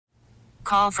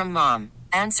call from mom.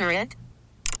 Answer it.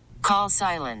 Call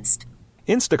silenced.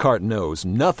 Instacart knows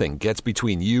nothing gets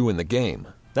between you and the game.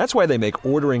 That's why they make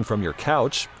ordering from your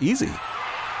couch easy.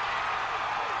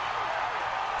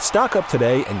 Stock up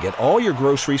today and get all your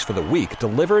groceries for the week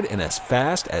delivered in as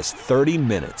fast as 30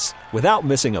 minutes without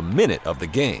missing a minute of the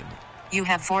game. You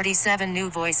have 47 new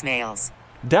voicemails.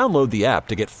 Download the app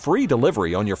to get free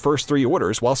delivery on your first 3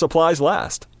 orders while supplies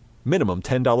last. Minimum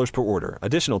 $10 per order.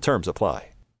 Additional terms apply.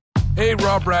 Hey,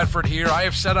 Rob Bradford here. I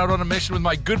have set out on a mission with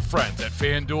my good friends at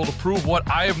FanDuel to prove what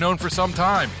I have known for some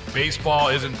time. Baseball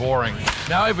isn't boring.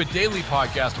 Now I have a daily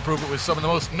podcast to prove it with some of the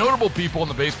most notable people in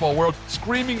the baseball world,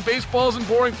 screaming baseball isn't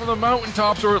boring from the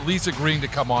mountaintops, or at least agreeing to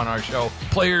come on our show.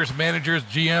 Players, managers,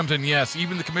 GMs, and yes,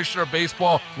 even the commissioner of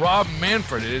baseball, Rob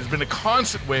Manfred. It has been a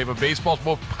constant wave of baseball's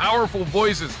most powerful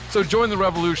voices. So join the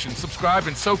revolution. Subscribe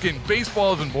and soak in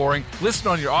Baseball Isn't Boring. Listen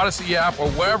on your Odyssey app or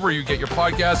wherever you get your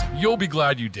podcasts. You'll be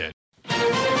glad you did.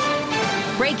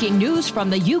 Breaking news from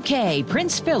the UK.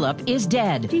 Prince Phillip is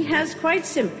dead. He has quite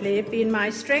simply been my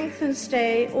strength and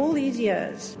stay all these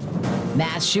years.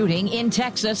 Mass shooting in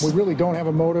Texas. We really don't have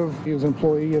a motive. He was an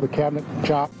employee of the cabinet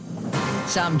shop.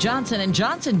 Some Johnson &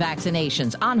 Johnson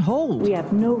vaccinations on hold. We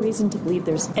have no reason to believe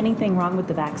there's anything wrong with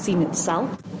the vaccine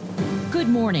itself. Good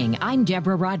morning. I'm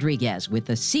Deborah Rodriguez with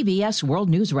the CBS World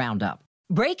News Roundup.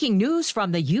 Breaking news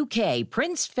from the UK.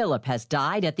 Prince Philip has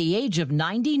died at the age of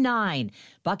 99.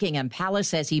 Buckingham Palace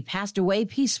says he passed away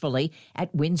peacefully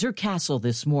at Windsor Castle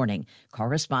this morning.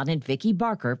 Correspondent Vicky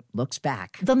Barker looks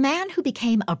back. The man who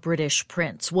became a British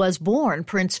prince was born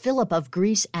Prince Philip of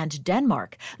Greece and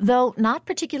Denmark. Though not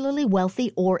particularly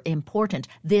wealthy or important,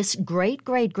 this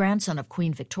great-great-grandson of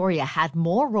Queen Victoria had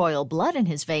more royal blood in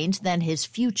his veins than his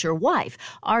future wife,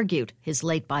 argued his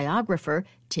late biographer,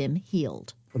 Tim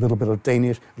Heald. A little bit of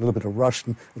Danish, a little bit of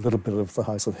Russian, a little bit of the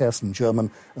House of Hessen, German,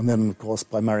 and then, of course,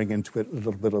 by marrying into it, a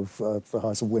little bit of the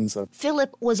House of Windsor.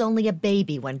 Philip was only a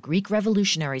baby when Greek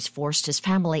revolutionaries forced his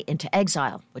family into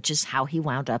exile, which is how he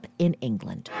wound up in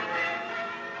England.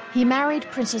 He married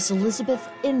Princess Elizabeth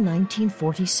in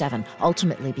 1947,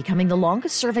 ultimately becoming the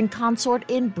longest-serving consort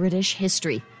in British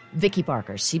history. Vicky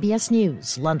Barker, CBS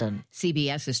News, London.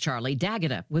 CBS's Charlie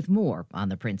D'Agata with more on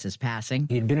the prince's passing.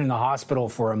 He had been in the hospital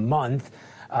for a month.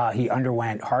 He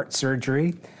underwent heart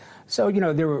surgery. So,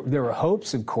 there were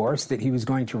hopes, of course, that he was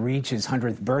going to reach his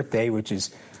 100th birthday, which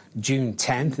is June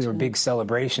 10th. There were big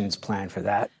celebrations planned for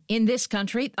that. In this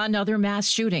country, another mass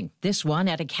shooting. This one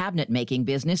at a cabinet-making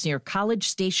business near College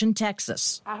Station,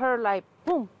 Texas. I heard like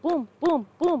boom, boom, boom,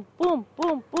 boom, boom,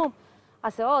 boom, boom. I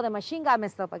said, the machine got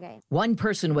messed up again. One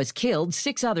person was killed,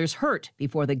 6 others hurt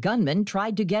before the gunman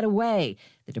tried to get away.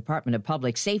 The Department of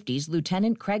Public Safety's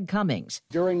Lieutenant Craig Cummings.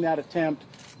 During that attempt,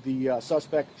 the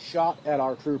suspect shot at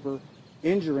our trooper,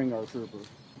 injuring our trooper,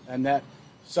 and that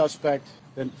suspect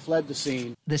then fled the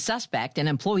scene. The suspect, an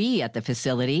employee at the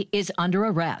facility, is under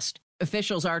arrest.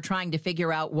 Officials are trying to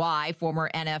figure out why former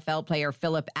NFL player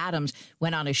Phillip Adams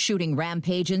went on a shooting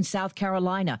rampage in South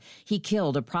Carolina. He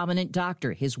killed a prominent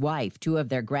doctor, his wife, 2 of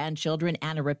their grandchildren,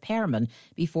 and a repairman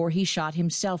before he shot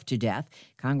himself to death.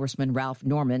 Congressman Ralph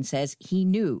Norman says he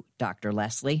knew Dr.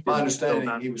 Leslie. My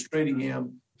understanding, he was treating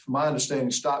him. From my understanding,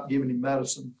 stopped giving him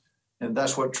medicine, and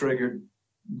that's what triggered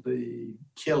the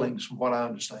killings, from what I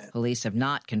understand. Police have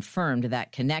not confirmed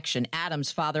that connection.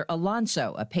 Adams' father,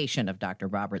 Alonso, a patient of Dr.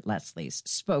 Robert Leslie's,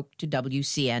 spoke to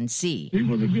WCNC. He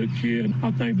was a good kid. I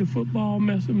think the football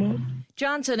messed him up.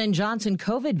 Johnson & Johnson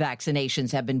COVID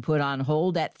vaccinations have been put on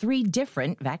hold at 3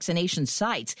 different vaccination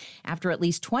sites after at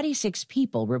least 26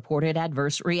 people reported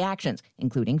adverse reactions,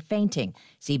 including fainting.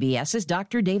 CBS's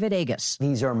Dr. David Agus.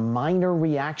 These are minor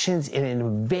reactions in a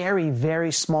very,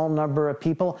 very small number of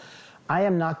people. I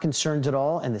am not concerned at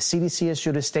all, and the CDC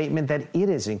issued a statement that it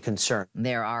isn't concerned.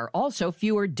 There are also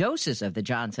fewer doses of the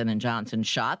Johnson & Johnson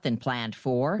shot than planned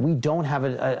for. We don't have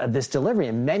this delivery,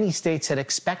 and many states had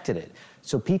expected it.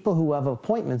 So people who have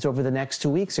appointments over the next 2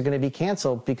 weeks are going to be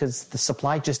canceled because the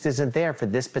supply just isn't there for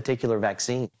this particular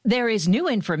vaccine. There is new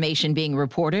information being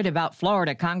reported about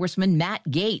Florida Congressman Matt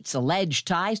Gaetz' alleged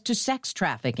ties to sex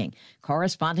trafficking.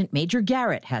 Correspondent Major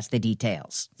Garrett has the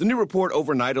details. The new report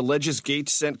overnight alleges Gaetz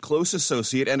sent close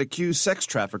associate and accused sex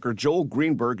trafficker Joel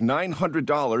Greenberg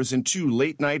 $900 in 2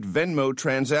 late-night Venmo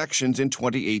transactions in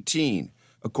 2018.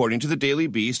 According to the Daily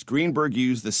Beast, Greenberg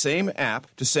used the same app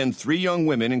to send 3 young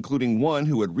women, including one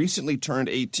who had recently turned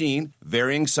 18,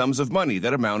 varying sums of money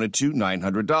that amounted to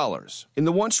 $900. In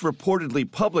the once reportedly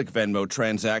public Venmo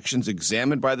transactions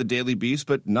examined by the Daily Beast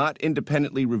but not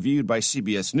independently reviewed by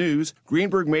CBS News,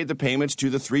 Greenberg made the payments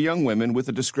to the 3 young women with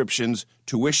the descriptions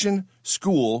tuition,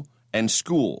 school, and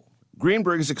school.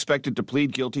 Greenberg is expected to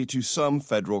plead guilty to some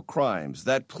federal crimes.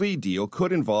 That plea deal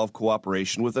could involve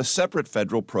cooperation with a separate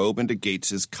federal probe into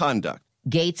Gaetz's conduct.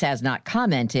 Gaetz has not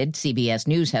commented. CBS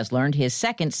News has learned his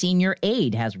second senior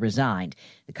aide has resigned.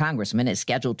 The congressman is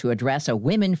scheduled to address a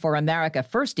Women for America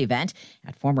First event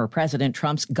at former President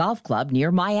Trump's golf club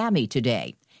near Miami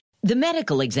today. The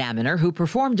medical examiner who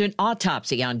performed an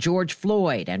autopsy on George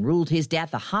Floyd and ruled his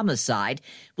death a homicide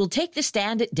will take the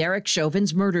stand at Derek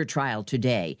Chauvin's murder trial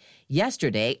today.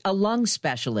 Yesterday, a lung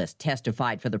specialist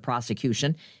testified for the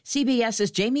prosecution.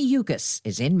 CBS's Jamie Yukas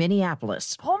is in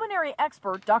Minneapolis. Pulmonary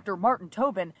expert Dr. Martin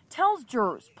Tobin tells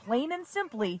jurors plain and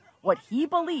simply what he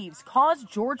believes caused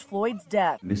George Floyd's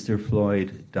death. Mr.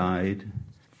 Floyd died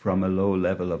from a low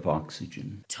level of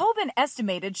oxygen. Tobin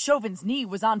estimated Chauvin's knee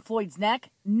was on Floyd's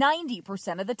neck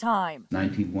 90% of the time.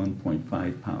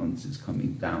 91.5 pounds is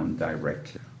coming down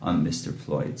directly on Mr.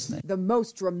 Floyd's neck. The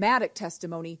most dramatic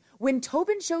testimony when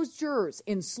Tobin shows jurors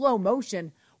in slow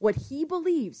motion what he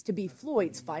believes to be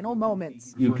Floyd's final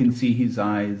moments. You can see his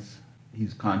eyes,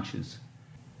 he's conscious,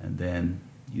 and then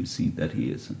you see that he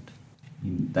isn't.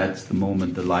 That's the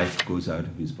moment the life goes out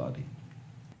of his body.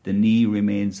 The knee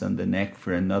remains on the neck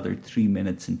for another 3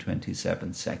 minutes and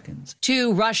 27 seconds.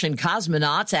 2 Russian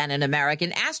cosmonauts and an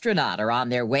American astronaut are on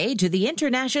their way to the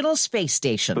International Space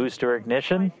Station. Booster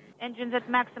ignition. Engines at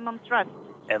maximum thrust.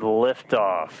 And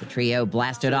liftoff. The trio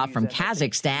blasted off from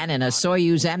Kazakhstan in a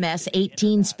Soyuz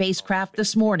MS-18 spacecraft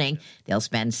this morning. They'll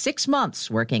spend 6 months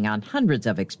working on hundreds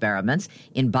of experiments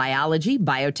in biology,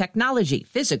 biotechnology,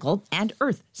 physical, and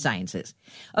earth sciences.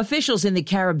 Officials in the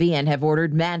Caribbean have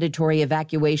ordered mandatory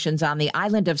evacuations on the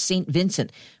island of St.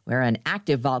 Vincent, where an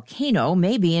active volcano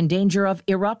may be in danger of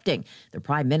erupting. The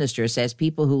Prime Minister says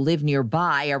people who live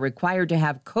nearby are required to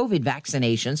have COVID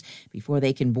vaccinations before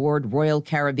they can board Royal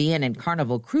Caribbean and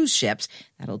Carnival cruise ships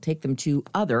that'll take them to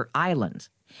other islands.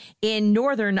 In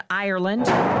Northern Ireland,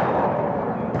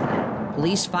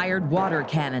 police fired water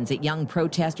cannons at young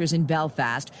protesters in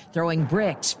Belfast, throwing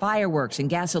bricks, fireworks, and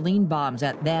gasoline bombs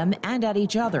at them and at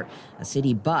each other. A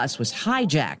city bus was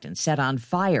hijacked and set on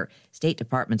fire. State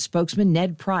Department spokesman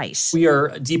Ned Price. We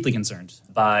are deeply concerned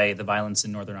by the violence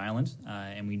in Northern Ireland,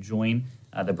 and we join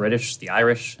the British, the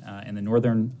Irish, and the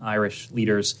Northern Irish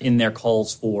leaders in their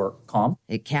calls for calm.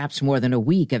 It caps more than a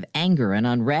week of anger and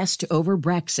unrest over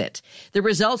Brexit. The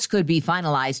results could be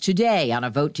finalized today on a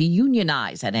vote to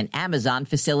unionize at an Amazon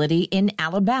facility in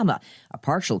Alabama. A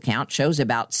partial count shows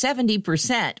about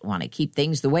 70% want to keep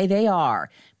things the way they are.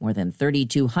 More than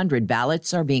 3,200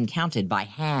 ballots are being counted by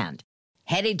hand.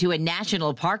 Headed to a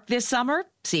national park this summer?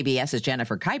 CBS's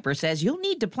Jennifer Kuiper says you'll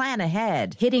need to plan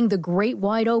ahead. Hitting the Great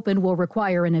Wide Open will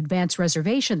require an advance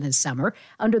reservation this summer.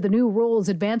 Under the new rules,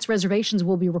 advance reservations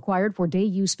will be required for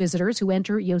day-use visitors who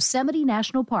enter Yosemite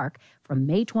National Park from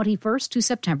May 21st to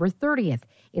September 30th.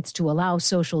 It's to allow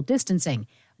social distancing.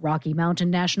 Rocky Mountain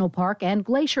National Park and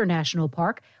Glacier National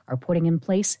Park are putting in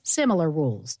place similar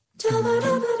rules.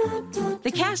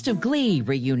 The cast of Glee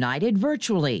reunited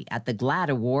virtually at the GLAAD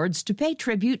Awards to pay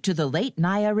tribute to the late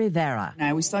Naya Rivera. I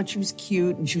always thought she was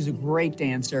cute and she was a great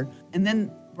dancer. And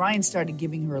then Brian started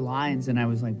giving her lines and I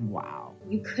was like, wow.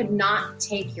 You could not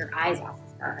take your eyes off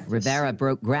of her. Rivera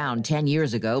broke ground 10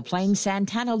 years ago playing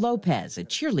Santana Lopez, a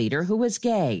cheerleader who was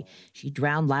gay. She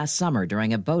drowned last summer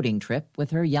during a boating trip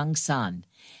with her young son.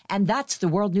 And that's the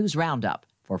World News Roundup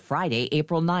for Friday,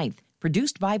 April 9th,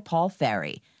 produced by Paul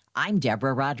Ferry. I'm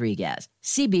Deborah Rodriguez,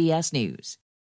 CBS News.